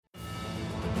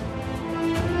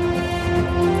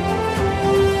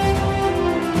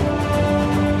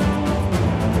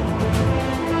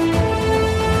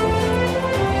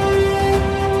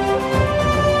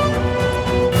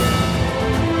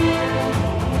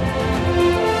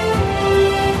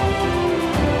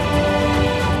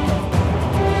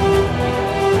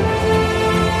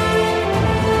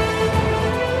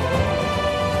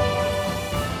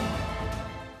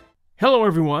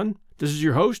everyone. This is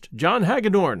your host, John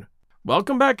Hagedorn.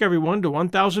 Welcome back, everyone, to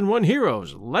 1001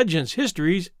 Heroes, Legends,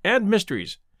 Histories, and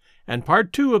Mysteries, and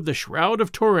Part 2 of the Shroud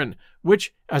of Turin,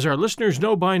 which, as our listeners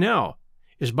know by now,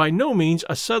 is by no means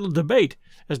a settled debate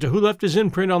as to who left his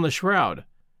imprint on the shroud.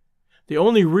 The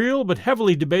only real but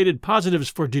heavily debated positives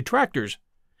for detractors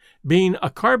being a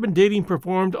carbon dating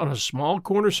performed on a small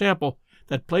corner sample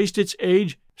that placed its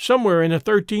age somewhere in the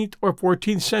 13th or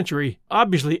 14th century,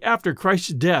 obviously after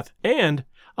Christ's death, and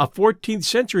a 14th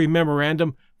century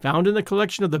memorandum found in the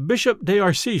collection of the Bishop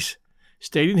d'Arcis,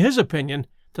 stating his opinion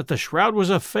that the shroud was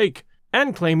a fake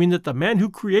and claiming that the man who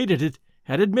created it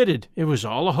had admitted it was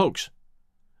all a hoax.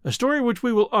 A story which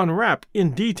we will unwrap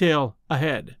in detail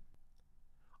ahead.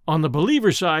 On the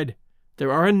believer side,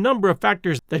 there are a number of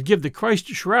factors that give the Christ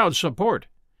shroud support,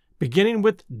 beginning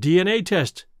with DNA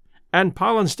tests and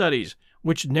pollen studies,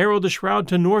 which narrow the shroud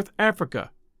to North Africa.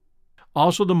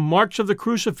 Also, the marks of the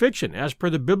crucifixion, as per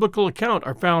the biblical account,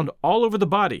 are found all over the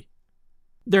body.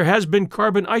 There has been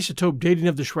carbon isotope dating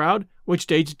of the shroud, which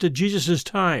dates it to Jesus'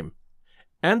 time.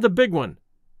 And the big one,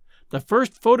 the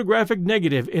first photographic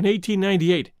negative in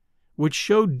 1898, which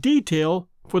showed detail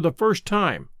for the first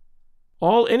time.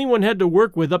 All anyone had to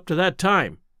work with up to that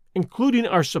time, including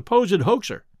our supposed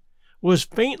hoaxer, was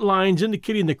faint lines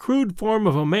indicating the crude form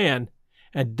of a man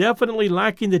and definitely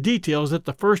lacking the details that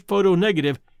the first photo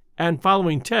negative and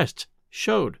following tests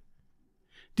showed.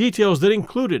 Details that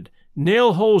included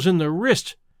nail holes in the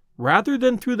wrist rather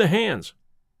than through the hands,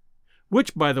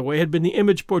 which, by the way, had been the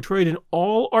image portrayed in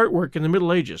all artwork in the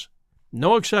Middle Ages,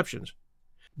 no exceptions.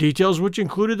 Details which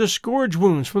included the scourge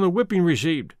wounds from the whipping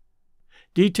received.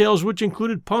 Details which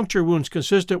included puncture wounds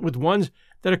consistent with ones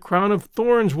that a crown of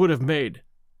thorns would have made.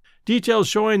 Details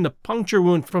showing the puncture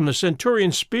wound from the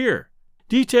centurion's spear.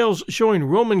 Details showing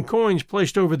Roman coins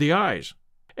placed over the eyes,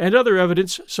 and other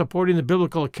evidence supporting the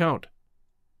biblical account.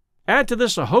 Add to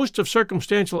this a host of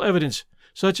circumstantial evidence,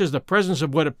 such as the presence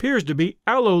of what appears to be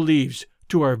aloe leaves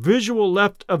to our visual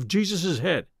left of Jesus'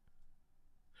 head.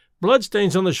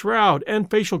 Bloodstains on the shroud and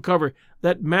facial cover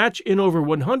that match in over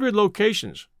 100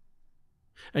 locations.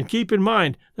 And keep in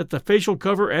mind that the facial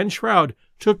cover and shroud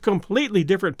took completely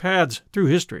different paths through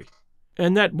history,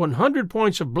 and that 100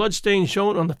 points of bloodstains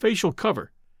shown on the facial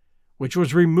cover, which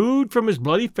was removed from his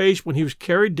bloody face when he was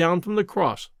carried down from the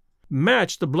cross,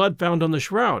 matched the blood found on the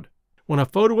shroud when a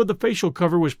photo of the facial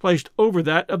cover was placed over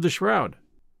that of the shroud.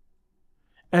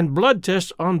 And blood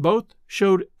tests on both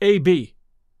showed AB.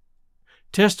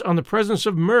 Tests on the presence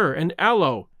of myrrh and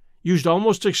aloe, used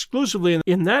almost exclusively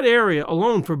in that area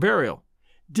alone for burial,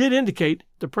 did indicate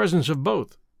the presence of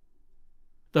both.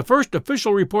 The first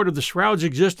official report of the shroud's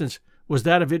existence was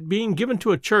that of it being given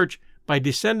to a church by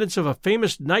descendants of a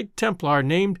famous Knight Templar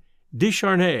named de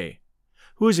Charnay,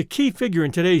 who is a key figure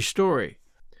in today's story.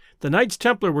 The Knights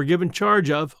Templar were given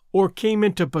charge of, or came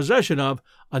into possession of,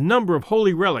 a number of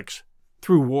holy relics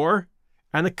through war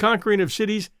and the conquering of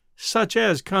cities such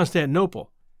as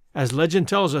Constantinople, as legend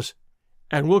tells us,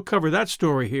 and we'll cover that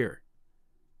story here.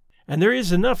 And there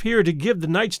is enough here to give the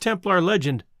Knights Templar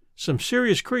legend some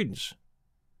serious credence.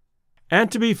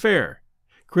 And to be fair,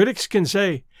 critics can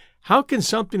say, how can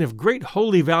something of great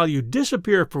holy value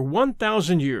disappear for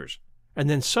 1,000 years and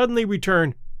then suddenly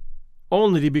return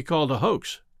only to be called a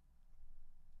hoax?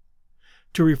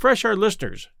 To refresh our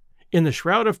listeners, in the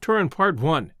Shroud of Turin Part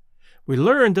 1, we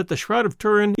learned that the Shroud of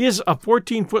Turin is a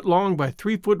 14-foot long by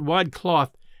 3-foot wide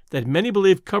cloth that many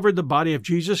believe covered the body of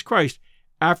Jesus Christ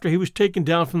after he was taken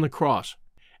down from the cross,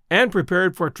 and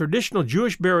prepared for a traditional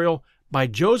Jewish burial by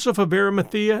Joseph of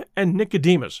Arimathea and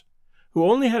Nicodemus, who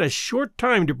only had a short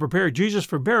time to prepare Jesus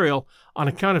for burial on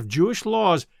account of Jewish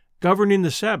laws governing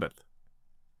the Sabbath.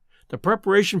 The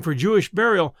preparation for Jewish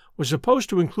burial was supposed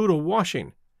to include a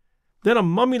washing, then a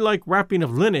mummy-like wrapping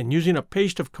of linen using a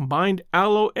paste of combined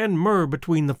aloe and myrrh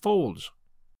between the folds.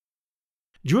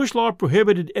 Jewish law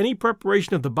prohibited any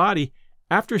preparation of the body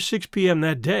after 6 p.m.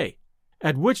 that day,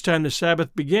 at which time the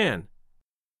Sabbath began.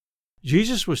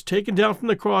 Jesus was taken down from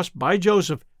the cross by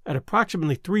Joseph at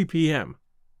approximately 3 p.m.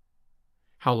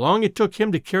 How long it took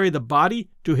him to carry the body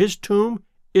to his tomb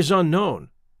is unknown.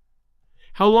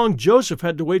 How long Joseph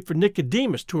had to wait for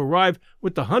Nicodemus to arrive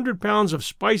with the 100 pounds of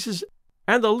spices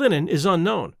and the linen is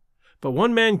unknown, but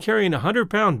one man carrying a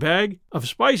 100-pound bag of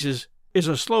spices is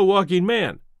a slow-walking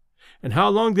man. And how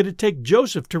long did it take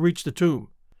Joseph to reach the tomb?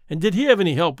 And did he have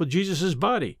any help with Jesus'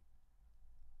 body?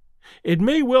 It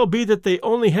may well be that they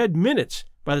only had minutes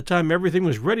by the time everything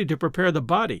was ready to prepare the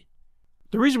body.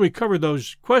 The reason we cover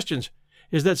those questions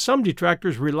is that some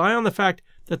detractors rely on the fact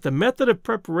that the method of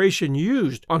preparation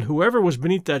used on whoever was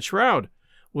beneath that shroud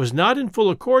was not in full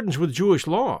accordance with Jewish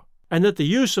law, and that the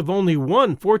use of only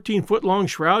one 14-foot-long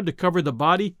shroud to cover the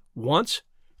body once,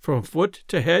 from foot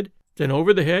to head, then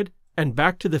over the head, and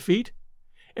back to the feet,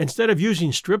 instead of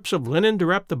using strips of linen to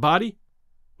wrap the body,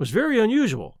 was very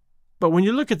unusual. But when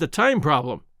you look at the time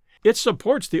problem, it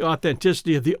supports the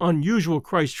authenticity of the unusual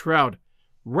Christ shroud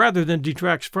rather than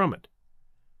detracts from it.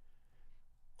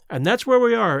 And that's where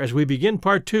we are as we begin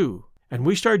part 2, and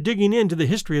we start digging into the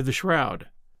history of the shroud.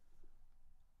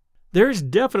 There is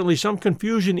definitely some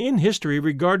confusion in history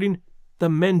regarding the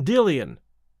Mendelian,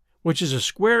 which is a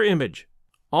square image,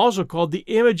 also called the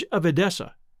image of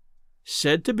Edessa,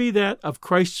 said to be that of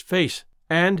Christ's face,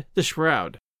 and the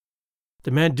shroud.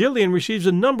 The Mendelian receives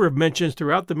a number of mentions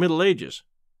throughout the Middle Ages.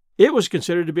 It was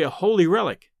considered to be a holy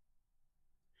relic.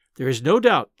 There is no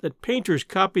doubt that painters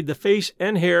copied the face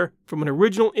and hair from an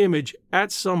original image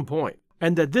at some point,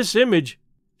 and that this image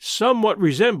somewhat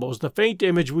resembles the faint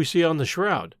image we see on the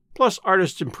shroud, plus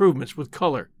artists' improvements with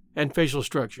color and facial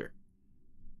structure.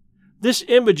 This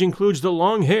image includes the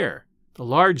long hair, the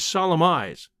large solemn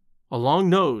eyes, a long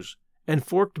nose, and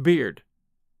forked beard.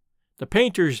 The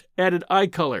painters added eye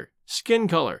color, skin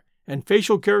color, and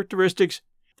facial characteristics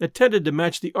that tended to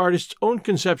match the artist's own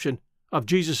conception of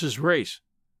Jesus' race.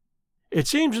 It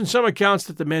seems in some accounts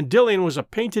that the Mendelian was a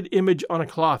painted image on a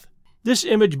cloth, this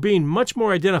image being much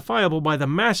more identifiable by the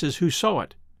masses who saw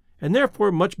it, and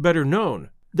therefore much better known,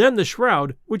 than the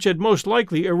shroud which had most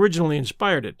likely originally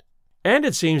inspired it. And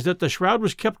it seems that the shroud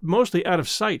was kept mostly out of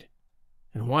sight.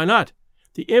 And why not?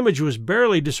 The image was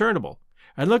barely discernible,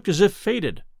 and looked as if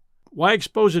faded. Why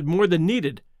expose it more than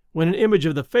needed, when an image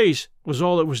of the face was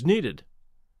all that was needed?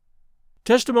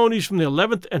 Testimonies from the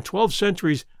 11th and 12th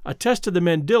centuries attest to the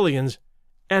Mendelian's,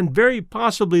 and very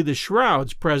possibly the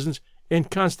shroud's, presence in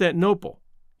Constantinople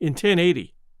in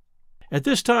 1080. At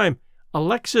this time,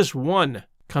 Alexis I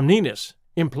Comnenus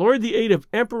implored the aid of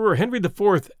Emperor Henry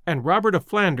IV and Robert of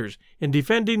Flanders in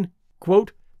defending,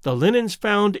 quote, the linens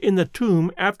found in the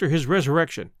tomb after his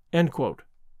resurrection, end quote.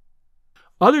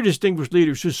 Other distinguished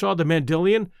leaders who saw the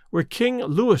Mendelian were King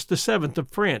Louis VII of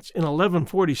France in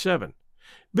 1147,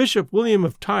 Bishop William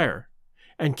of Tyre,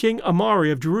 and King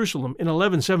Amari of Jerusalem in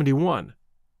 1171.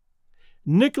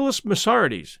 Nicholas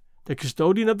Massarides, the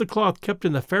custodian of the cloth kept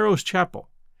in the Pharaoh's chapel,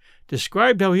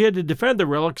 described how he had to defend the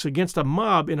relics against a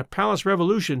mob in a palace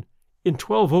revolution in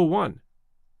 1201.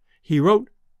 He wrote,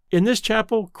 in this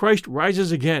chapel Christ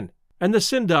rises again, and the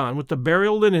sindon with the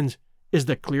burial linens is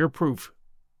the clear proof.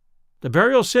 The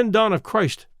burial sindon of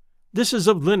Christ, this is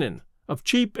of linen, of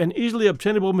cheap and easily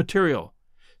obtainable material,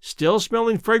 still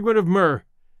smelling fragrant of myrrh,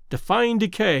 defying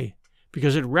decay,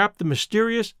 because it wrapped the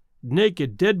mysterious,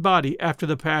 naked, dead body after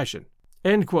the Passion.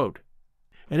 End quote.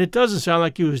 And it doesn't sound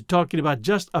like he was talking about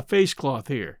just a face cloth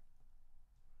here.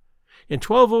 In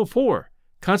 1204,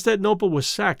 Constantinople was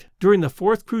sacked during the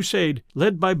Fourth Crusade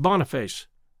led by Boniface,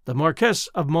 the Marquess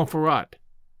of Montferrat.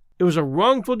 It was a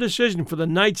wrongful decision for the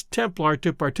Knights Templar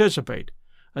to participate,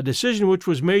 a decision which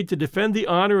was made to defend the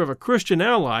honor of a Christian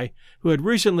ally who had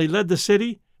recently led the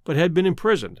city but had been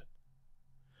imprisoned.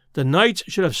 The Knights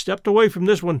should have stepped away from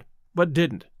this one, but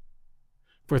didn't.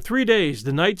 For 3 days,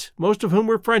 the Knights, most of whom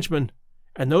were Frenchmen,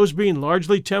 and those being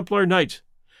largely Templar Knights,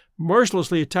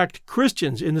 mercilessly attacked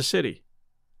Christians in the city.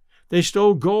 They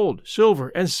stole gold, silver,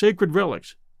 and sacred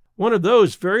relics, one of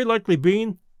those very likely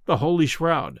being the Holy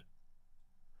Shroud.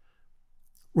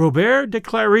 Robert de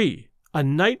Clary, a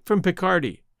knight from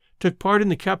Picardy, took part in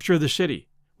the capture of the city,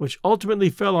 which ultimately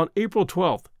fell on April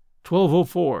 12,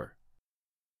 1204.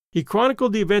 He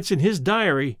chronicled the events in his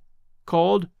diary,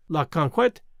 called La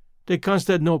Conquête de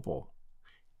Constantinople.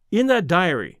 In that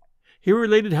diary, he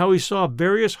related how he saw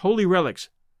various holy relics,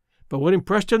 but what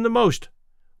impressed him the most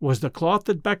was the cloth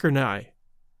at Beckernay.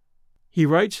 He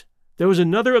writes, there was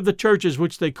another of the churches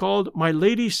which they called My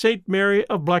Lady Saint Mary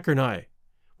of Blackernay,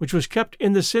 which was kept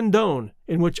in the sindon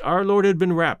in which our Lord had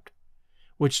been wrapped,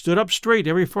 which stood up straight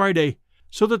every Friday,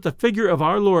 so that the figure of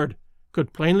our Lord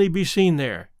could plainly be seen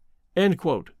there. End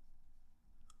quote.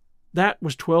 That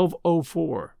was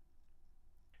 1204.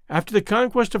 After the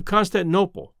conquest of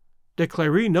Constantinople, de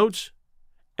Clary notes,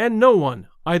 and no one,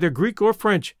 either Greek or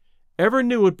French, ever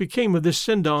knew what became of this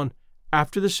sindon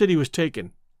after the city was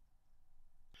taken.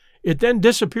 It then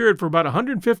disappeared for about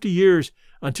 150 years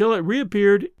until it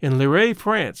reappeared in Léré,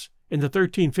 France, in the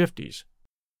 1350s.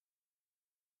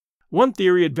 One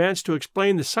theory advanced to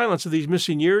explain the silence of these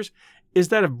missing years is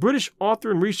that of British author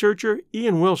and researcher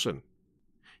Ian Wilson.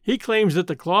 He claims that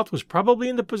the cloth was probably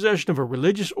in the possession of a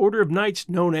religious order of knights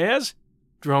known as,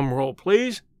 drum roll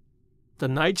please, the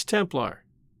Knights Templar.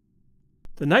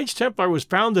 The Knights Templar was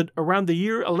founded around the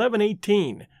year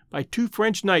 1118 by 2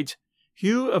 French knights,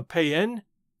 Hugh of Payenne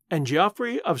and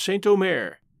Geoffrey of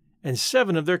Saint-Omer, and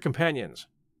 7 of their companions.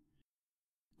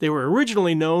 They were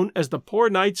originally known as the Poor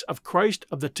Knights of Christ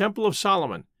of the Temple of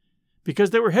Solomon,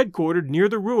 because they were headquartered near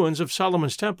the ruins of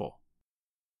Solomon's Temple.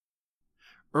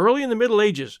 Early in the Middle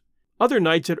Ages, other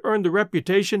knights had earned the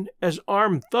reputation as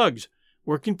armed thugs,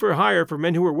 working for hire for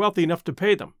men who were wealthy enough to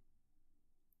pay them.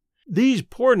 These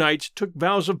poor knights took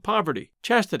vows of poverty,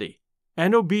 chastity,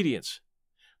 and obedience.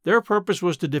 Their purpose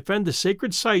was to defend the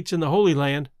sacred sites in the Holy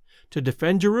Land, to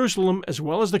defend Jerusalem as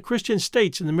well as the Christian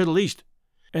states in the Middle East,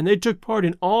 and they took part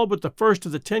in all but the first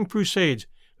of the 10 Crusades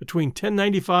between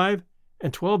 1095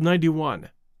 and 1291.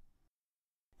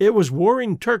 It was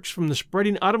warring Turks from the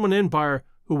spreading Ottoman Empire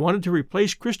who wanted to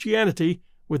replace Christianity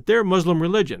with their Muslim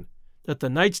religion that the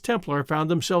Knights Templar found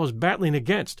themselves battling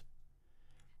against.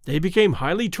 They became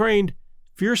highly trained,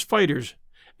 fierce fighters,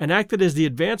 and acted as the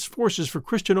advanced forces for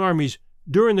Christian armies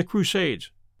during the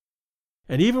Crusades.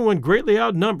 And even when greatly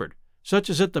outnumbered, such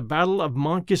as at the Battle of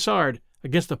Montgisard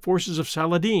against the forces of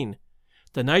Saladin,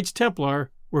 the Knights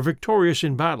Templar were victorious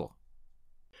in battle.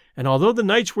 And although the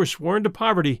knights were sworn to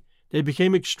poverty, they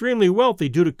became extremely wealthy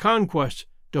due to conquests,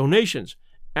 donations,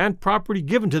 and property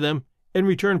given to them in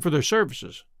return for their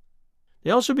services.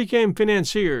 They also became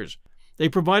financiers. They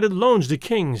provided loans to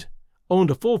kings, owned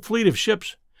a full fleet of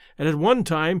ships, and at one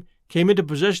time came into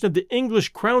possession of the English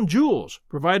crown jewels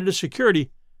provided as security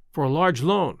for a large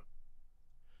loan.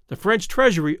 The French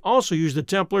treasury also used the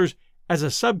Templars as a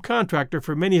subcontractor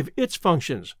for many of its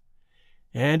functions,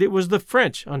 and it was the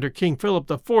French under King Philip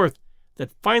IV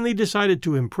that finally decided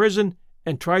to imprison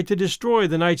and try to destroy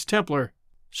the Knights Templar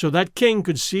so that king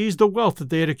could seize the wealth that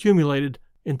they had accumulated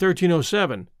in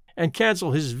 1307 and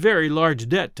cancel his very large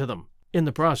debt to them in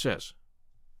the process.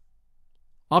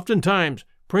 Oftentimes,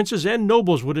 princes and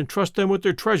nobles would entrust them with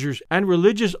their treasures and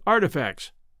religious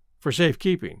artifacts for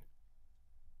safekeeping.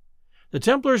 The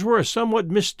Templars were a somewhat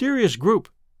mysterious group.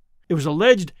 It was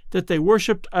alleged that they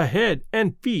worshipped a head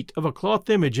and feet of a cloth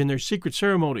image in their secret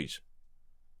ceremonies.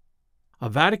 A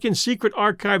Vatican Secret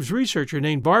Archives researcher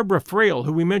named Barbara Frail,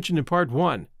 who we mentioned in Part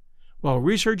 1, while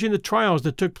researching the trials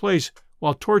that took place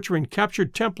while torturing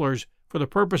captured Templars for the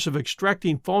purpose of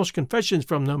extracting false confessions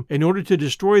from them in order to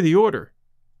destroy the order,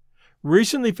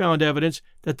 recently found evidence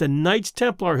that the Knights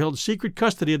Templar held secret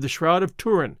custody of the Shroud of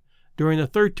Turin during the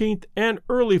 13th and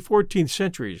early 14th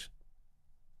centuries.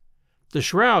 The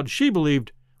shroud, she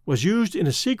believed, was used in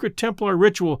a secret Templar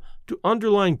ritual to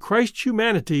underline Christ's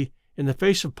humanity in the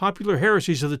face of popular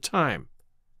heresies of the time.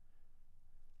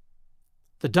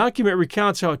 The document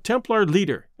recounts how a Templar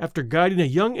leader, after guiding a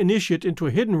young initiate into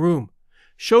a hidden room,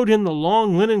 showed him the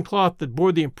long linen cloth that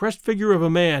bore the impressed figure of a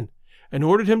man and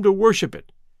ordered him to worship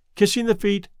it, kissing the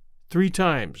feet 3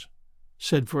 times,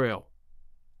 said Frail.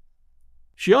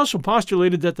 She also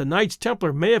postulated that the Knights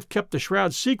Templar may have kept the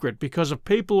shroud secret because of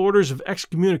papal orders of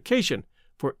excommunication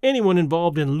for anyone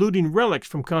involved in looting relics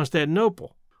from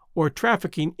Constantinople or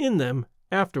trafficking in them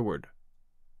afterward.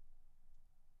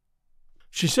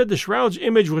 She said the shroud's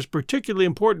image was particularly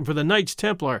important for the Knights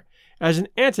Templar as an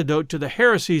antidote to the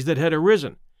heresies that had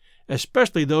arisen,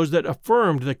 especially those that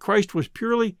affirmed that Christ was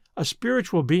purely a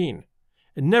spiritual being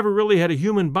and never really had a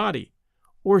human body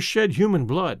or shed human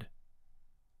blood.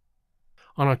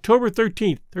 On October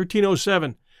 13,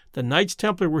 1307, the Knights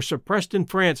Templar were suppressed in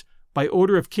France by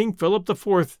order of King Philip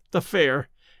IV the Fair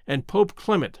and Pope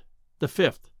Clement V.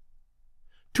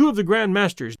 2 of the Grand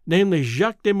Masters, namely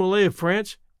Jacques de Molay of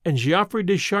France and Geoffrey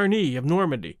de Charny of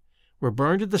Normandy, were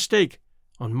burned at the stake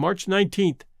on March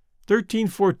 19,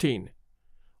 1314,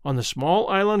 on the small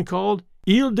island called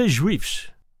Ile des Juifs,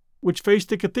 which faced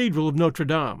the Cathedral of Notre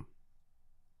Dame.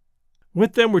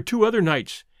 With them were 2 other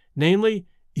knights, namely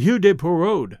Hugh de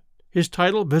Porrode, his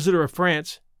title Visitor of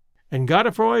France, and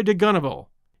Godefroy de Gonneval,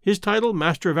 his title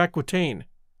Master of Aquitaine.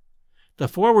 The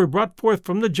 4 were brought forth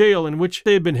from the jail in which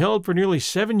they had been held for nearly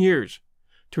 7 years,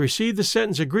 to receive the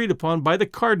sentence agreed upon by the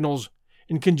cardinals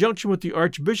in conjunction with the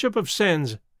Archbishop of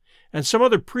Sens and some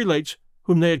other prelates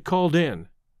whom they had called in.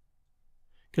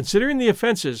 Considering the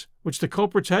offenses which the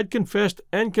culprits had confessed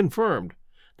and confirmed,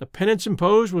 the penance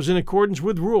imposed was in accordance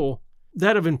with rule,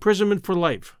 that of imprisonment for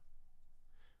life.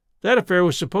 That affair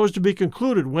was supposed to be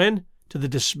concluded when, to the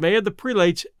dismay of the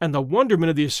prelates and the wonderment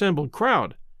of the assembled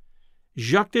crowd,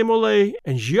 Jacques de Molay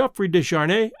and Geoffrey de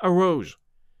Charny arose.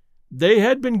 They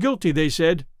had been guilty, they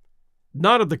said,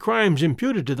 not of the crimes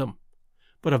imputed to them,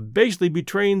 but of basely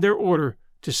betraying their order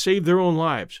to save their own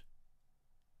lives.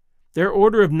 Their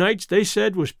order of knights, they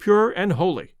said, was pure and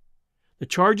holy. The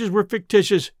charges were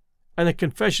fictitious and the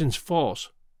confessions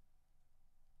false.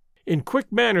 In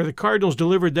quick manner the cardinals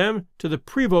delivered them to the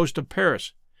Prevost of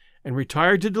Paris, and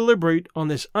retired to deliberate on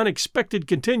this unexpected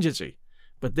contingency,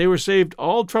 but they were saved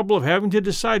all trouble of having to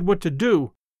decide what to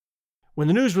do. When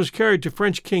the news was carried to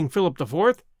French King Philip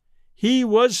IV, he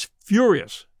was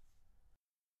furious.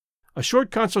 A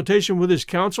short consultation with his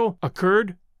council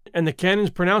occurred, and the canons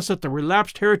pronounced that the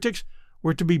relapsed heretics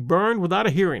were to be burned without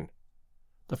a hearing.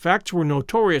 The facts were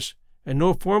notorious, and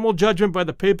no formal judgment by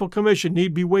the Papal Commission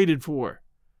need be waited for.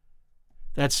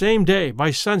 That same day,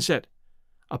 by sunset,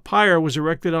 a pyre was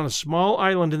erected on a small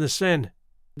island in the Seine,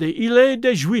 the Île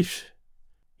des Juifs,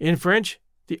 in French,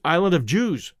 the Island of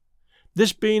Jews,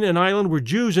 this being an island where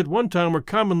Jews at one time were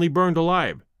commonly burned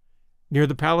alive, near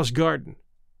the palace garden.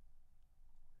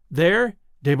 There,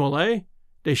 Desmoulins,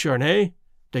 Descharnais,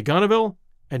 de Gonneville,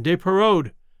 and de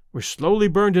Perraud were slowly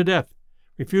burned to death,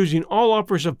 refusing all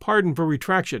offers of pardon for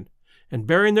retraction, and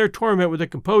bearing their torment with a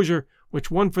composure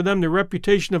which won for them the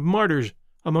reputation of martyrs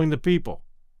among the people.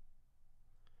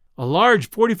 A large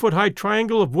 40-foot-high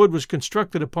triangle of wood was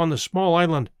constructed upon the small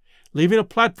island, leaving a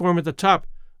platform at the top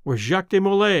where Jacques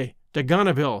Desmoulins, de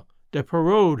Gonneville, de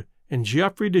Perraud, and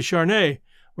Geoffrey de Charnay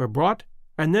were brought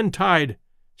and then tied,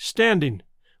 standing,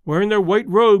 wearing their white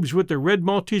robes with their red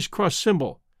Maltese cross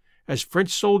symbol, as French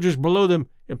soldiers below them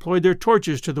employed their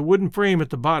torches to the wooden frame at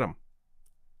the bottom.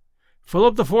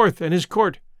 Philip IV and his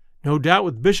court, no doubt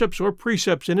with bishops or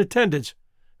precepts in attendance,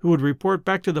 who would report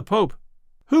back to the Pope,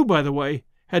 who, by the way,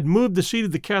 had moved the seat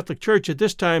of the Catholic Church at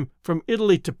this time from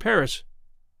Italy to Paris,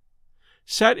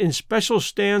 sat in special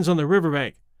stands on the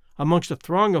riverbank amongst a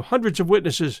throng of hundreds of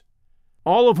witnesses,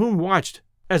 all of whom watched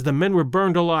as the men were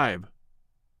burned alive.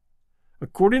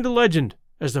 According to legend,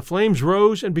 as the flames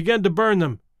rose and began to burn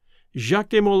them, Jacques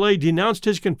Desmoulins denounced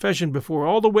his confession before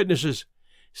all the witnesses,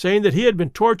 saying that he had been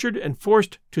tortured and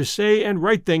forced to say and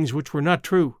write things which were not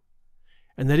true,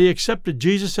 and that he accepted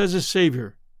Jesus as his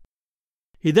Savior.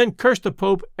 He then cursed the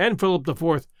Pope and Philip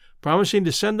IV, promising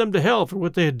to send them to hell for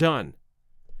what they had done.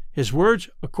 His words,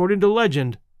 according to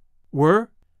legend,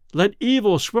 were, "Let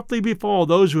evil swiftly befall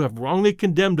those who have wrongly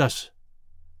condemned us.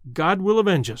 God will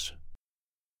avenge us."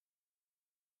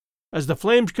 As the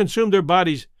flames consumed their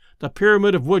bodies, the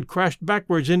pyramid of wood crashed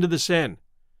backwards into the Seine.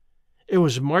 It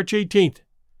was March 18th,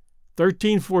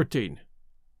 1314.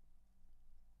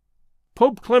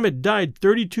 Pope Clement died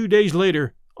 32 days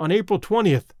later, on April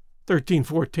 20th,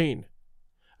 1314.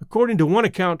 According to one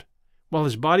account, while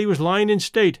his body was lying in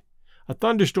state, a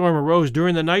thunderstorm arose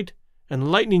during the night,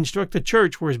 and lightning struck the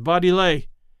church where his body lay,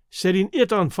 setting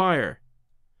it on fire.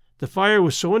 The fire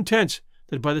was so intense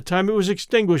that by the time it was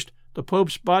extinguished, the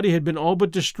Pope's body had been all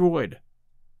but destroyed.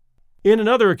 In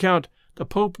another account, the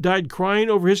Pope died crying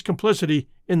over his complicity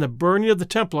in the burning of the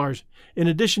Templars, in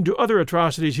addition to other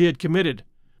atrocities he had committed,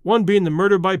 one being the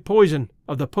murder by poison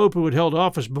of the Pope who had held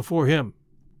office before him.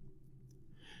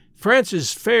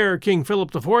 France's fair King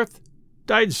Philip IV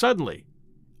died suddenly,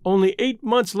 only 8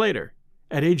 months later,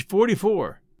 at age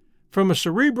 44, from a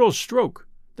cerebral stroke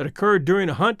that occurred during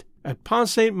a hunt at Pont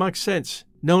Saint-Maxence,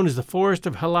 known as the Forest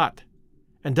of Halat,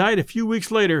 and died a few weeks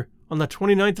later on the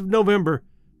 29th of November,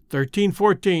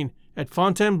 1314, at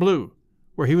Fontainebleau,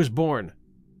 where he was born.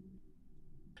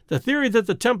 The theory that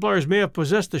the Templars may have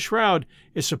possessed the Shroud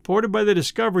is supported by the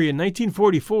discovery in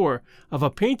 1944 of a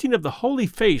painting of the Holy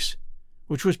Face,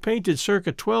 which was painted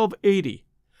circa 1280,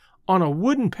 on a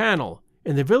wooden panel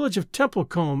in the village of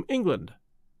Templecombe, England.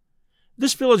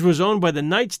 This village was owned by the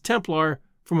Knights Templar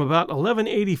from about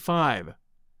 1185.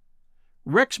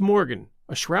 Rex Morgan,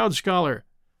 a Shroud scholar,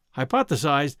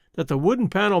 hypothesized that the wooden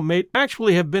panel may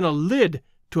actually have been a lid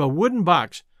to a wooden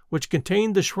box which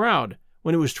contained the Shroud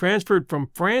when it was transferred from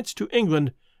France to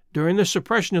England during the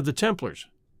suppression of the Templars.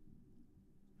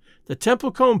 The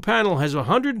Templecombe panel has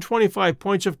 125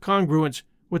 points of congruence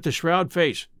with the Shroud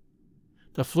face.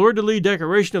 The fleur-de-lis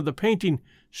decoration of the painting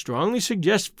strongly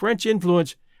suggests French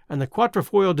influence, and the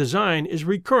quatrefoil design is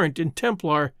recurrent in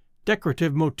Templar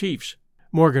decorative motifs,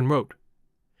 Morgan wrote.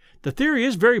 The theory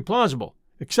is very plausible,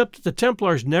 except that the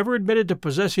Templars never admitted to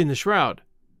possessing the Shroud.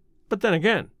 But then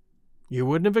again, you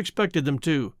wouldn't have expected them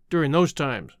to during those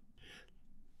times.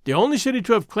 The only city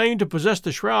to have claimed to possess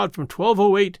the Shroud from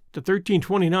 1208 to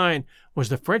 1329 was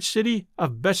the French city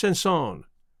of Besançon.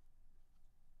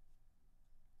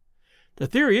 The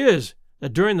theory is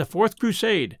that during the Fourth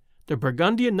Crusade, the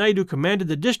Burgundian knight who commanded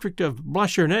the district of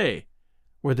Blachernae,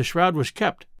 where the Shroud was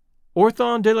kept,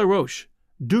 Orthon de la Roche,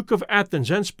 Duke of Athens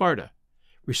and Sparta,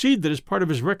 received it as part of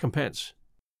his recompense.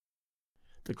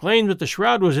 The claim that the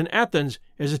Shroud was in Athens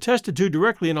is attested to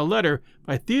directly in a letter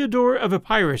by Theodore of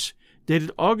Epirus,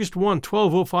 dated August 1,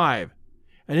 1205,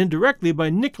 and indirectly by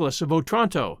Nicholas of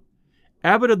Otranto,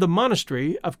 abbot of the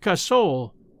monastery of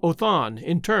Cassol, Othon,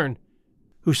 in Turin,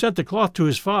 who sent the cloth to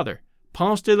his father,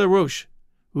 Ponce de la Roche,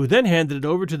 who then handed it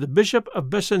over to the Bishop of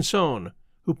Besançon,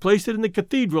 who placed it in the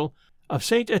Cathedral of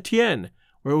Saint Etienne,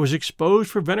 where it was exposed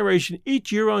for veneration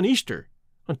each year on Easter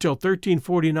until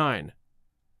 1349.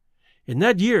 In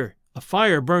that year, a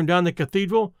fire burned down the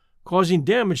cathedral, causing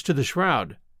damage to the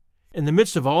shroud. In the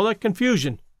midst of all that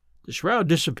confusion, the shroud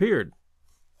disappeared.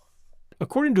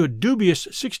 According to a dubious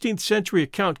 16th century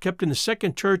account kept in the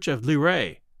second church of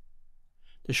Lirey,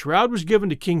 the shroud was given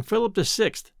to King Philip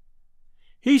VI.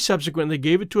 He subsequently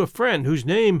gave it to a friend whose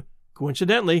name,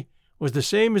 coincidentally, was the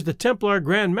same as the Templar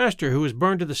Grand Master who was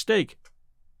burned at the stake,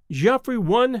 Geoffrey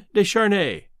I de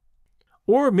Charnay.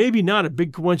 Or maybe not a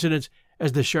big coincidence,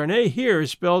 as the Charnay here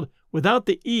is spelled without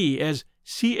the E as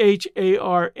Charny,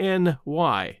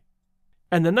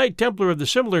 and the Knight Templar of the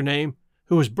similar name,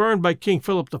 who was burned by King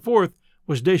Philip IV,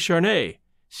 was de Charnay,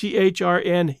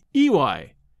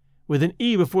 Chrney, with an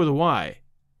E before the Y.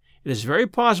 It is very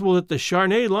possible that the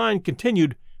Charnay line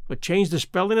continued, but changed the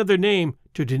spelling of their name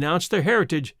to denounce their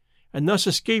heritage, and thus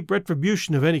escape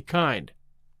retribution of any kind.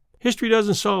 History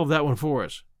doesn't solve that one for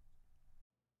us.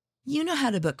 You know how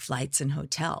to book flights and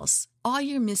hotels. All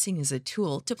you're missing is a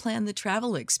tool to plan the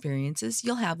travel experiences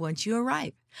you'll have once you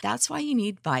arrive. That's why you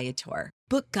need Viator.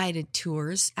 Book guided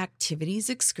tours, activities,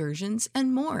 excursions,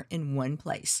 and more in one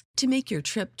place to make your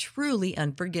trip truly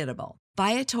unforgettable.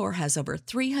 Viator has over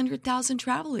 300,000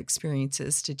 travel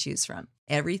experiences to choose from.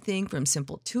 Everything from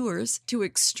simple tours to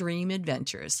extreme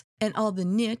adventures and all the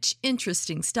niche,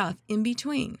 interesting stuff in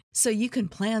between. So you can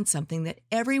plan something that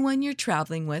everyone you're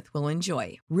traveling with will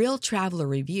enjoy. Real traveler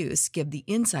reviews give the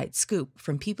inside scoop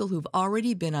from people who've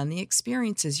already been on the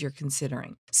experiences you're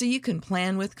considering. So you can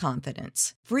plan with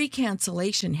confidence. Free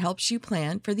cancellation helps you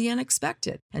plan for the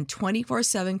unexpected. And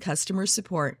 24/7 customer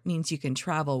support means you can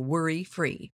travel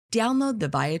worry-free. Download the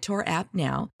Viator app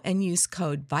now and use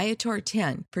code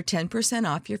Viator10 for 10%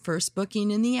 off your first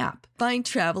booking in the app. Find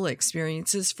travel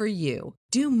experiences for you.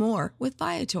 Do more with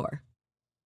Viator.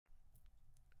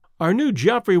 Our new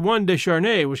Geoffrey I de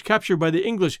Charnay was captured by the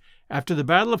English after the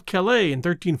Battle of Calais in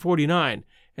 1349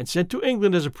 and sent to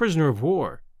England as a prisoner of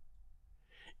war.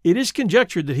 It is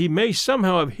conjectured that he may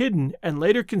somehow have hidden and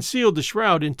later concealed the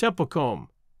shroud in Templecombe.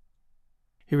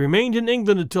 He remained in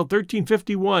England until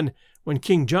 1351, when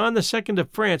King John II of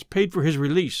France paid for his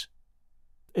release.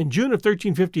 In June of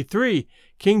 1353,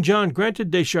 King John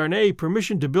granted de Charnay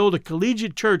permission to build a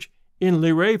collegiate church in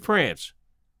Lirey, France.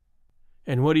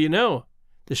 And what do you know?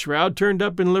 The shroud turned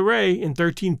up in Lirey in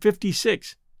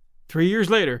 1356, 3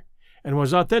 years later, and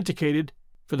was authenticated,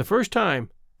 for the first time,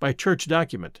 by church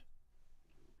document.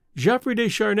 Geoffrey de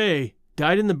Charnay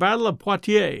died in the Battle of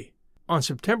Poitiers on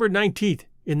September 19th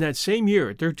in that same year,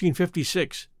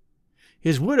 1356.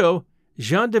 His widow,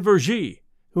 Jeanne de Vergy,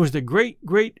 who was the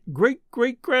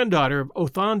great-great-great-great-granddaughter of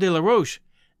Othan de la Roche,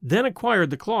 then acquired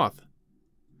the cloth.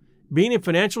 Being in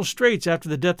financial straits after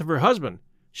the death of her husband,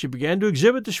 she began to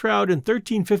exhibit the shroud in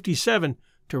 1357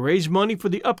 to raise money for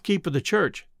the upkeep of the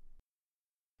church.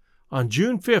 On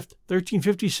June 5,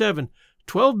 1357,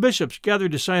 12 bishops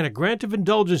gathered to sign a grant of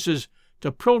indulgences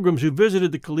to pilgrims who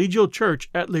visited the collegial church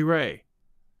at Lirey.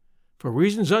 For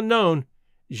reasons unknown,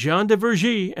 Jeanne de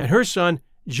Vergy and her son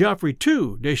Geoffrey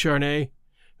II de Charnay,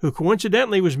 who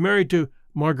coincidentally was married to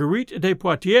Marguerite de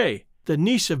Poitiers, the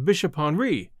niece of Bishop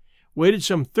Henri, waited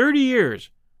some 30 years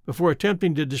before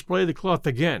attempting to display the cloth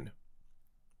again.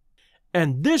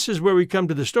 And this is where we come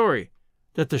to the story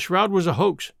that the shroud was a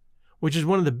hoax, which is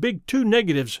one of the big two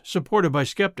negatives supported by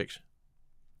skeptics.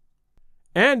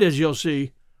 And, as you'll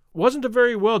see, wasn't a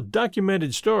very well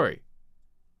documented story.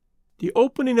 The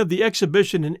opening of the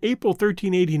exhibition in April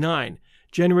 1389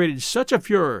 generated such a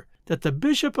furor that the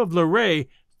Bishop of Lirey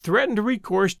threatened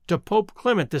recourse to Pope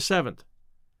Clement VII.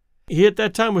 He at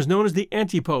that time was known as the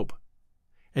Anti-Pope,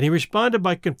 and he responded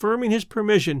by confirming his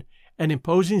permission and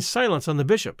imposing silence on the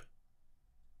bishop.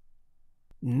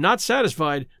 Not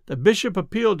satisfied, the bishop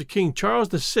appealed to King Charles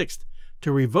VI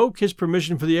to revoke his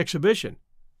permission for the exhibition,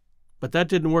 but that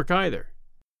didn't work either.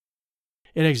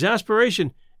 In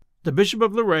exasperation, the Bishop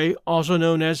of Lirey, also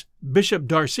known as Bishop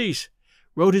Darcis,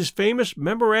 wrote his famous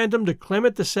memorandum to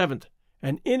Clement VII,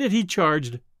 and in it he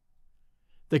charged,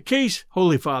 "The case,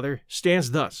 Holy Father,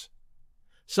 stands thus.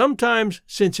 Sometimes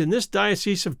since in this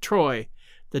diocese of Troyes,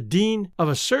 the dean of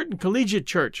a certain collegiate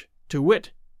church, to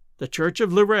wit, the church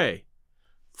of Lirey,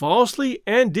 falsely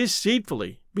and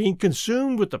deceitfully, being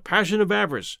consumed with the passion of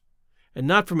avarice, and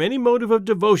not from any motive of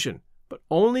devotion, but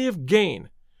only of gain,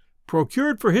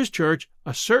 procured for his church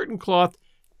a certain cloth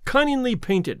cunningly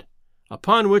painted,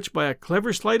 upon which by a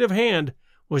clever sleight of hand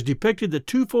was depicted the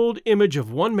twofold image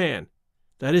of one man,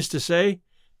 that is to say,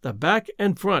 the back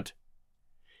and front,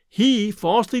 he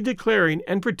falsely declaring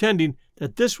and pretending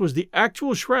that this was the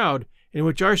actual shroud in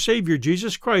which our Savior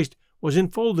Jesus Christ was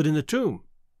enfolded in the tomb.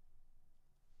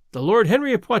 The Lord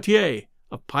Henry of Poitiers,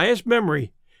 of pious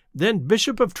memory, then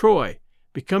Bishop of Troyes,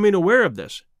 becoming aware of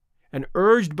this, and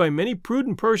urged by many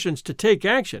prudent persons to take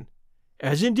action,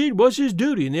 as indeed was his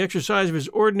duty in the exercise of his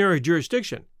ordinary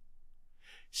jurisdiction,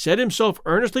 set himself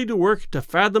earnestly to work to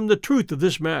fathom the truth of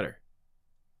this matter.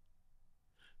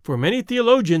 For many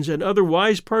theologians and other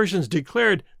wise persons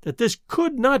declared that this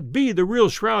could not be the real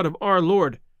shroud of our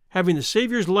Lord, having the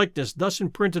Saviour's likeness thus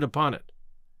imprinted upon it.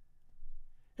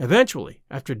 Eventually,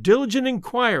 after diligent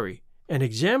inquiry and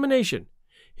examination,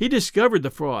 he discovered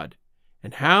the fraud,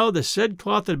 and how the said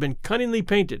cloth had been cunningly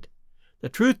painted, the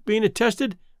truth being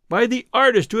attested by the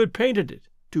artist who had painted it,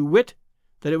 to wit,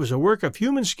 that it was a work of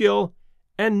human skill,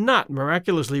 and not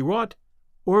miraculously wrought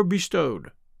or bestowed.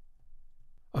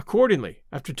 Accordingly,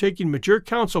 after taking mature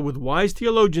counsel with wise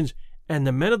theologians and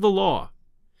the men of the law,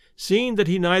 seeing that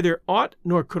he neither ought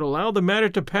nor could allow the matter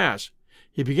to pass,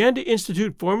 he began to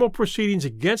institute formal proceedings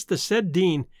against the said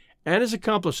dean and his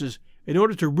accomplices in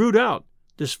order to root out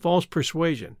this false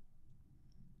persuasion.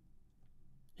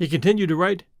 He continued to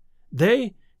write,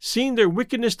 "They, seeing their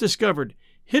wickedness discovered,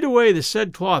 hid away the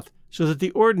said cloth so that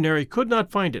the ordinary could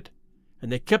not find it, and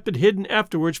they kept it hidden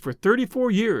afterwards for 34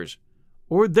 years,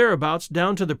 or thereabouts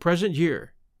down to the present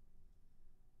year."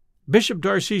 Bishop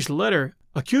Darcy's letter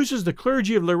accuses the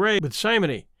clergy of Lorraine with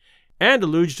simony, and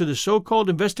alludes to the so-called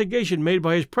investigation made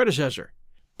by his predecessor,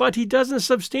 but he doesn't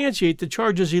substantiate the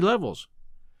charges he levels.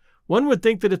 One would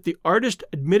think that if the artist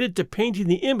admitted to painting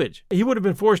the image, he would have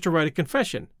been forced to write a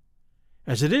confession.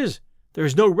 As it is, there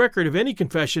is no record of any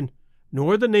confession,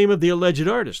 nor the name of the alleged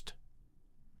artist.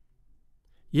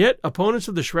 Yet opponents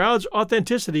of the shroud's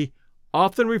authenticity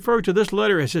often refer to this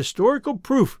letter as historical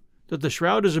proof that the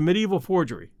shroud is a medieval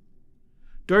forgery.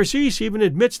 Darcisse even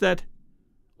admits that,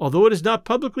 although it is not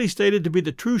publicly stated to be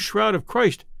the true shroud of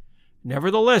Christ,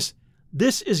 nevertheless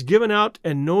this is given out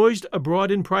and noised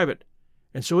abroad in private,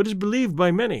 and so it is believed by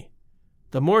many,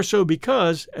 the more so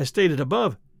because, as stated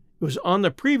above, it was on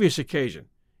the previous occasion,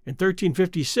 in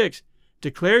 1356,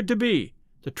 declared to be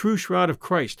the true shroud of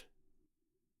Christ.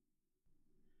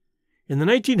 In the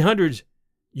 1900s,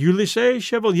 Ulysses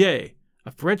Chevalier,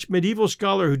 a French medieval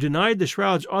scholar who denied the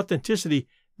shroud's authenticity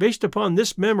based upon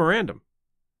this memorandum,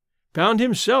 found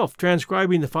himself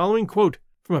transcribing the following quote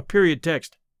from a period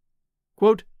text.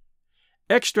 Quote,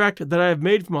 "Extract that I have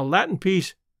made from a Latin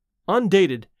piece,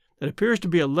 undated, that appears to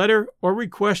be a letter or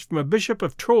request from a bishop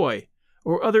of Troyes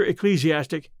or other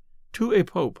ecclesiastic to a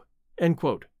pope." End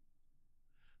quote.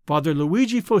 Father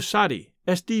Luigi Fossati,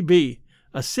 SDB,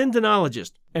 a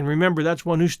syndenologist, and remember that's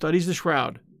one who studies the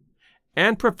shroud,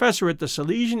 and professor at the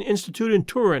Salesian Institute in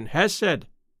Turin, has said,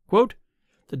 quote,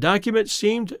 "The document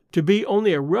seemed to be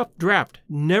only a rough draft,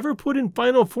 never put in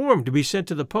final form to be sent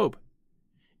to the Pope.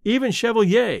 Even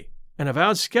Chevalier, an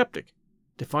avowed skeptic,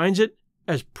 defines it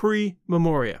as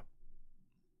pre-memoria."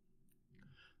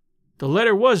 The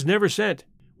letter was never sent,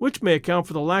 which may account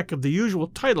for the lack of the usual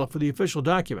title for the official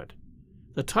document.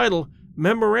 The title,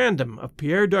 Memorandum of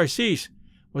Pierre Darcisse,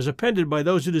 was appended by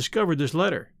those who discovered this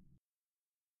letter.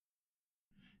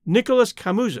 Nicholas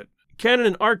Camuzet, canon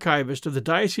and archivist of the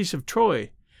Diocese of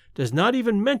Troyes, does not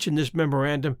even mention this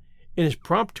memorandum in his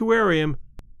Promptuarium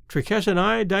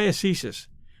Triquesanae Diocesis,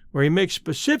 where he makes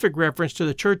specific reference to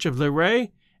the Church of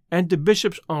Lorraine and to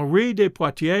Bishops Henri de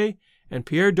Poitiers and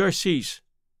Pierre Darcisse.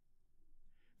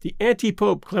 The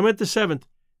anti-pope Clement VII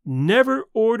never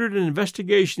ordered an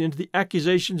investigation into the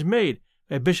accusations made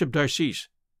by Bishop Darcisse.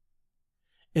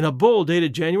 In a bull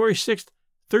dated January 6,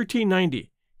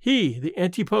 1390, he, the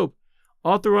anti-pope,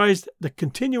 authorized the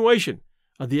continuation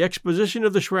of the exposition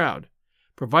of the shroud,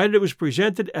 provided it was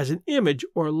presented as an image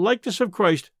or likeness of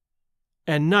Christ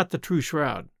and not the true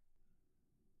shroud.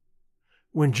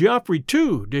 When Geoffrey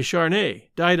II de Charnay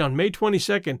died on May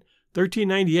 22,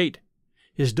 1398,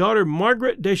 his daughter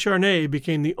Margaret de Charnay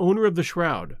became the owner of the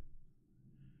shroud.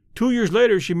 2 years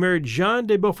later, she married Jean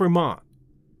de Beaufremont.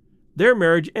 Their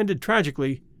marriage ended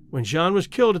tragically when Jean was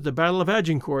killed at the Battle of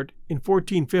Agincourt in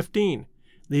 1415,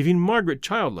 leaving Margaret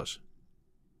childless.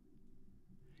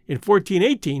 In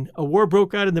 1418, a war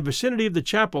broke out in the vicinity of the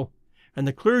chapel, and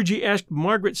the clergy asked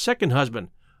Margaret's second husband,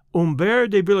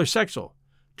 Humbert de Villers-Sexel,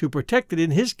 to protect it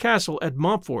in his castle at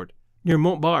Montfort, near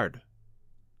Montbard.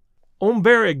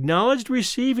 Humbert acknowledged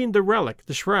receiving the relic,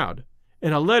 the shroud,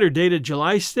 in a letter dated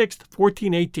July 6,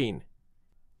 1418.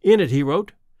 In it he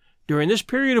wrote, "During this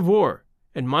period of war,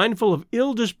 and mindful of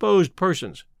ill-disposed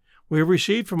persons, we have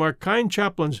received from our kind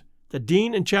chaplains, the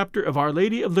Dean and Chapter of Our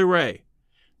Lady of Lorraine,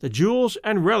 the jewels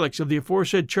and relics of the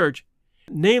aforesaid church,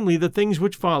 namely the things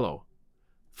which follow.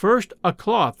 First, a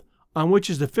cloth, on which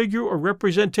is the figure or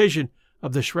representation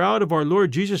of the shroud of our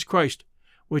Lord Jesus Christ,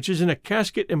 which is in a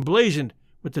casket emblazoned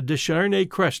with the Decharnay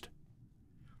crest.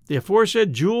 The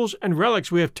aforesaid jewels and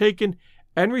relics we have taken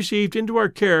and received into our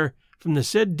care from the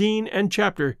said dean and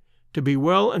chapter to be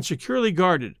well and securely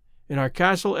guarded in our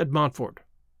castle at Montfort.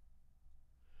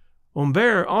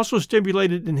 Humbert also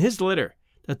stipulated in his letter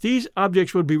that these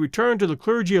objects would be returned to the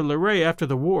clergy of Lorraine after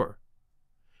the war.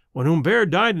 When Humbert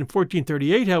died in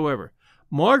 1438, however,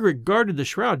 Margaret guarded the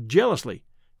shroud jealously,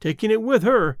 taking it with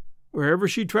her wherever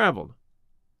she traveled.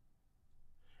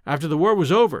 After the war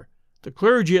was over, the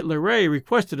clergy at Lorraine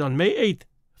requested on May 8,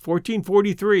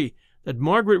 1443, that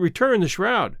Margaret return the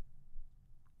shroud.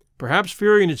 Perhaps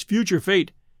fearing its future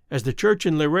fate, as the church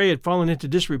in Lorraine had fallen into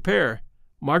disrepair,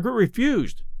 Margaret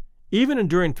refused, even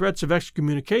enduring threats of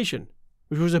excommunication,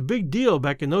 which was a big deal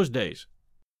back in those days.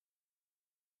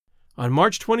 On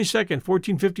March 22,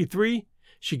 1453,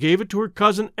 she gave it to her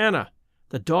cousin Anna,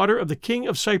 the daughter of the King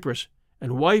of Cyprus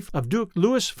and wife of Duke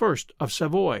Louis I of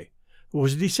Savoy, who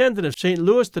was a descendant of St.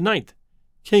 Louis IX,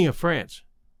 King of France.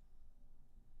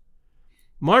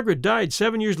 Margaret died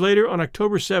 7 years later on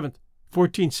October 7,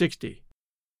 1460.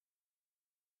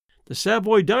 The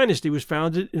Savoy dynasty was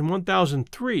founded in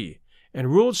 1003 and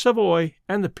ruled Savoy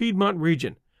and the Piedmont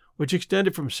region, which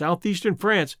extended from southeastern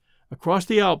France across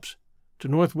the Alps to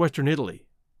northwestern Italy.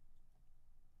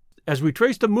 As we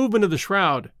trace the movement of the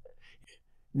shroud,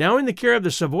 now in the care of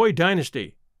the Savoy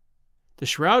dynasty, the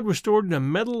shroud was stored in a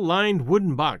metal-lined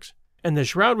wooden box, and the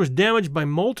shroud was damaged by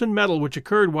molten metal which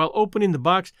occurred while opening the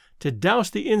box to douse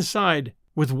the inside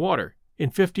with water in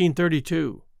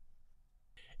 1532.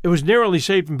 It was narrowly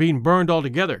saved from being burned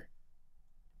altogether.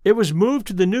 It was moved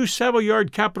to the new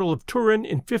Savoyard capital of Turin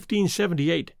in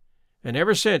 1578, and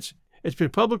ever since it's been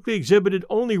publicly exhibited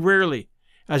only rarely,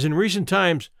 as in recent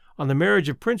times on the marriage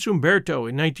of Prince Umberto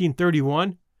in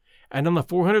 1931 and on the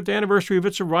 400th anniversary of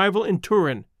its arrival in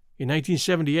Turin in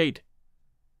 1978.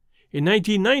 In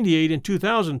 1998 and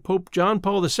 2000, Pope John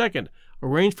Paul II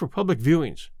arranged for public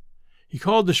viewings. He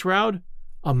called the shroud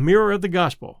a mirror of the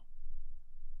gospel.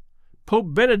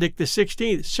 Pope Benedict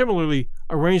XVI similarly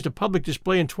arranged a public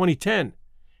display in 2010,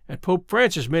 and Pope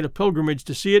Francis made a pilgrimage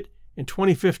to see it in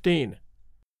 2015.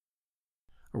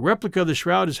 A replica of the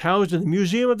shroud is housed in the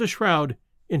Museum of the Shroud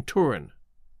in Turin.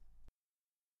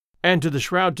 And to the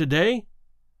shroud today?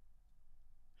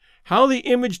 How the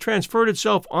image transferred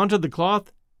itself onto the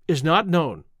cloth is not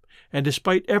known, and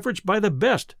despite efforts by the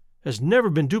best, has never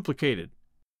been duplicated.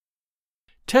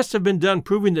 Tests have been done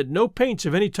proving that no paints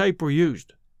of any type were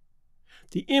used.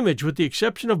 The image, with the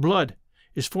exception of blood,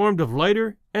 is formed of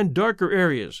lighter and darker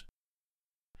areas.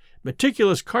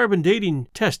 Meticulous carbon dating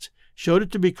tests showed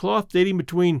it to be cloth dating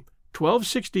between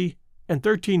 1260 and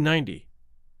 1390.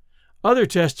 Other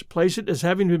tests place it as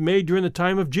having been made during the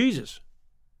time of Jesus.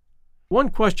 One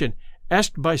question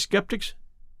asked by skeptics: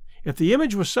 if the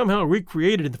image was somehow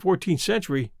recreated in the 14th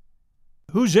century,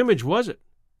 whose image was it?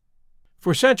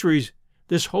 For centuries,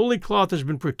 this holy cloth has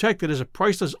been protected as a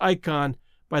priceless icon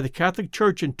by the Catholic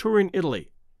Church in Turin,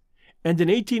 Italy, and in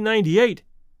 1898,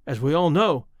 as we all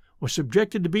know, was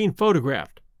subjected to being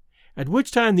photographed, at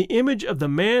which time the image of the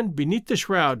man beneath the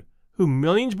shroud, whom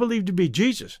millions believed to be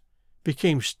Jesus,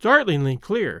 became startlingly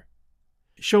clear,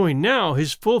 showing now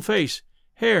his full face,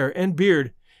 hair, and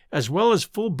beard, as well as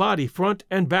full body front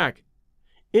and back,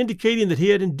 indicating that he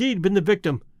had indeed been the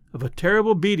victim of a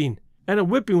terrible beating and a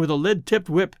whipping with a lead-tipped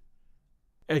whip,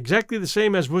 exactly the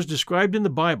same as was described in the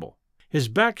Bible, his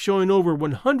back showing over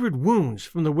 100 wounds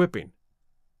from the whipping.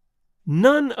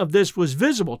 None of this was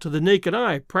visible to the naked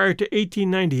eye prior to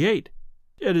 1898.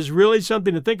 It is really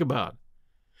something to think about.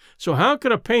 So how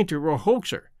could a painter or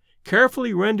hoaxer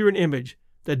carefully render an image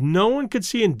that no one could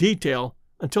see in detail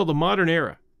until the modern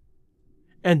era?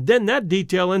 And then that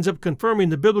detail ends up confirming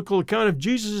the biblical account of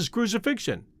Jesus'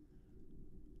 crucifixion.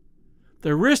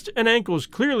 The wrist and ankles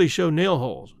clearly show nail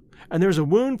holes, and there's a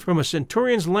wound from a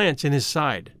centurion's lance in his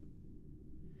side.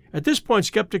 At this point,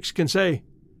 skeptics can say,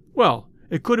 well,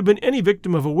 it could have been any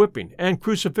victim of a whipping and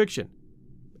crucifixion,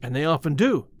 and they often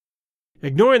do,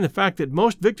 ignoring the fact that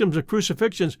most victims of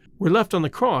crucifixions were left on the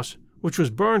cross, which was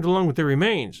burned along with their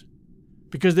remains,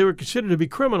 because they were considered to be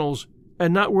criminals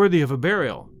and not worthy of a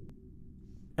burial.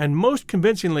 And most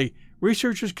convincingly,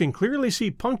 researchers can clearly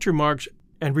see puncture marks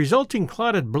and resulting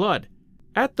clotted blood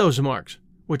at those marks,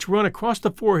 which run across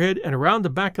the forehead and around the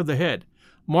back of the head,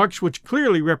 marks which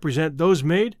clearly represent those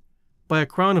made by a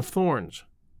crown of thorns.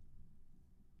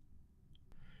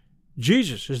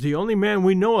 Jesus is the only man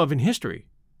we know of in history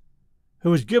who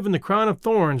was given the crown of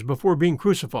thorns before being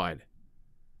crucified.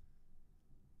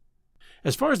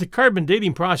 As far as the carbon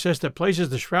dating process that places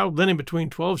the shroud linen between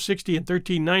 1260 and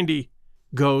 1390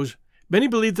 goes, many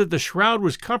believe that the shroud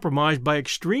was compromised by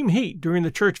extreme heat during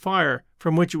the church fire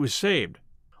from which it was saved,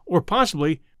 or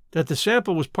possibly that the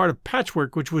sample was part of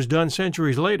patchwork which was done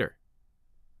centuries later.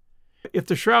 If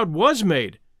the shroud was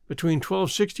made between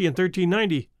 1260 and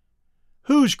 1390,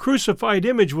 whose crucified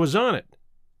image was on it?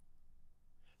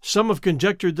 Some have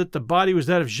conjectured that the body was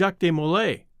that of Jacques de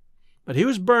Molay, but he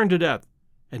was burned to death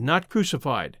and not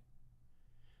crucified.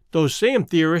 Those same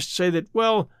theorists say that,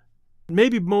 well,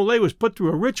 maybe Molay was put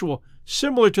through a ritual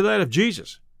similar to that of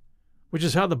Jesus, which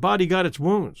is how the body got its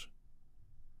wounds.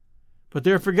 But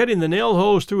they're forgetting the nail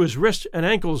holes through his wrists and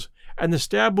ankles and the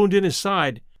stab wound in his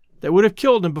side that would have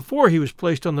killed him before he was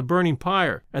placed on the burning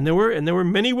pyre, and there were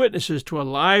many witnesses to a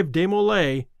live de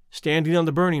Molay standing on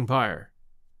the burning pyre.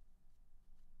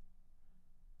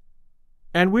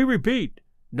 And we repeat,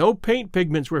 no paint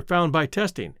pigments were found by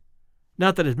testing.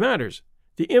 Not that it matters.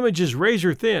 The image is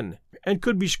razor thin and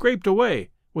could be scraped away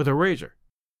with a razor.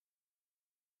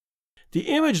 The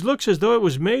image looks as though it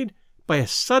was made by a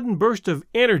sudden burst of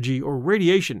energy or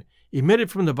radiation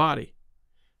emitted from the body,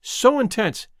 so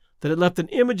intense that it left an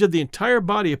image of the entire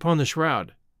body upon the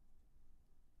shroud.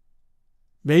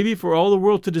 Maybe for all the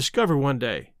world to discover one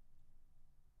day,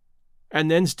 and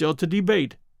then still to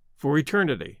debate for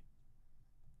eternity.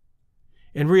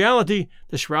 In reality,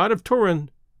 the Shroud of Turin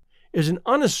is an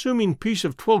unassuming piece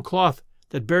of twill cloth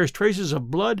that bears traces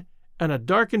of blood and a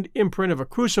darkened imprint of a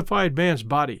crucified man's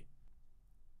body.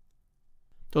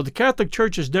 Though the Catholic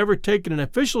Church has never taken an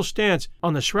official stance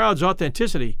on the shroud's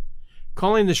authenticity,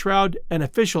 calling the shroud an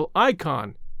official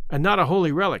icon and not a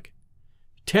holy relic,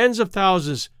 tens of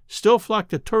thousands still flock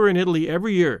to Turin, Italy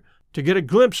every year to get a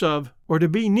glimpse of or to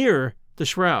be near the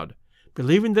shroud,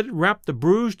 believing that it wrapped the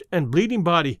bruised and bleeding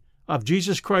body of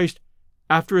Jesus Christ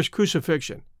after his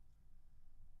crucifixion.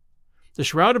 The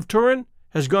Shroud of Turin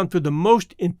has gone through the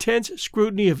most intense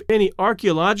scrutiny of any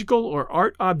archaeological or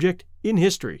art object in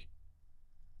history.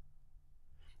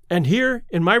 And here,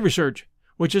 in my research,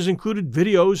 which has included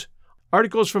videos,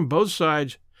 articles from both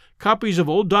sides, copies of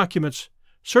old documents,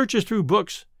 searches through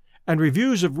books, and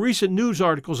reviews of recent news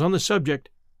articles on the subject,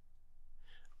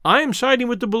 I am siding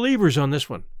with the believers on this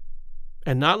one,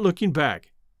 and not looking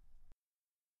back.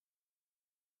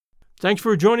 Thanks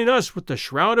for joining us with the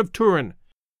Shroud of Turin.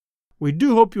 We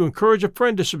do hope you encourage a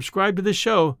friend to subscribe to this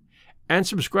show, and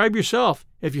subscribe yourself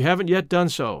if you haven't yet done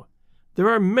so. There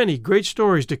are many great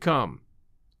stories to come.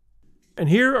 And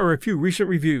here are a few recent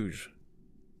reviews.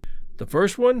 The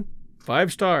first one,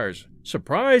 5 stars.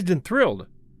 Surprised and thrilled.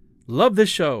 Love this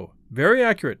show. Very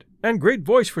accurate and great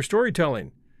voice for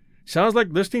storytelling. Sounds like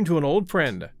listening to an old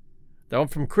friend. That one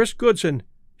from Chris Goodson,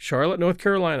 Charlotte, North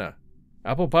Carolina.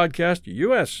 Apple Podcast,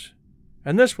 US.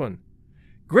 And this one,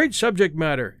 great subject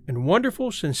matter and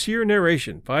wonderful, sincere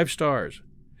narration, 5 stars.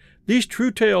 These true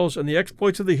tales and the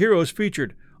exploits of the heroes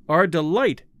featured are a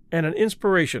delight and an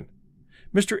inspiration.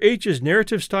 Mr. H's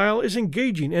narrative style is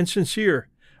engaging and sincere.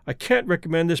 I can't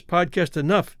recommend this podcast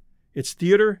enough. It's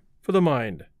theater for the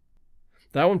mind.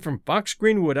 That one from Fox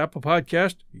Greenwood, Apple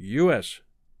Podcast, US.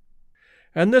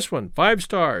 And this one, 5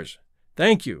 stars.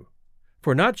 Thank you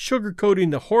for not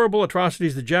sugarcoating the horrible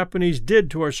atrocities the Japanese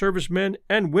did to our servicemen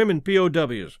and women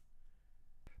POWs.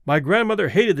 My grandmother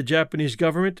hated the Japanese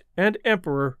government and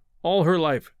emperor all her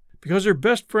life because her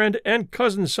best friend and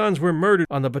cousin's sons were murdered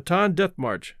on the Bataan Death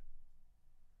March.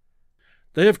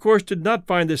 They, of course, did not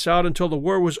find this out until the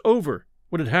war was over,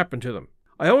 what had happened to them.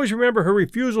 I always remember her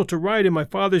refusal to ride in my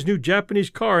father's new Japanese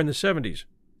car in the 70s.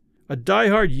 A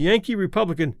die-hard Yankee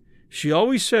Republican, she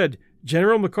always said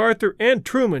General MacArthur and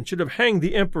Truman should have hanged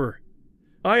the emperor.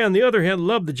 I, on the other hand,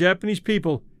 loved the Japanese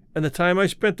people and the time I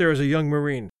spent there as a young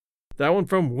Marine. That one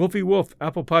from Wolfie Wolf,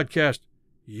 Apple Podcast,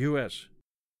 US.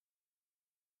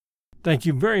 Thank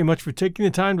you very much for taking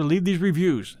the time to leave these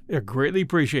reviews. They're greatly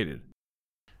appreciated.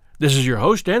 This is your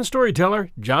host and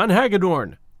storyteller, John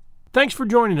Hagedorn. Thanks for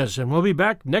joining us, and we'll be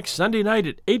back next Sunday night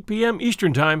at 8 p.m.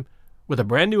 Eastern Time with a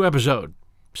brand new episode.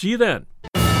 See you then.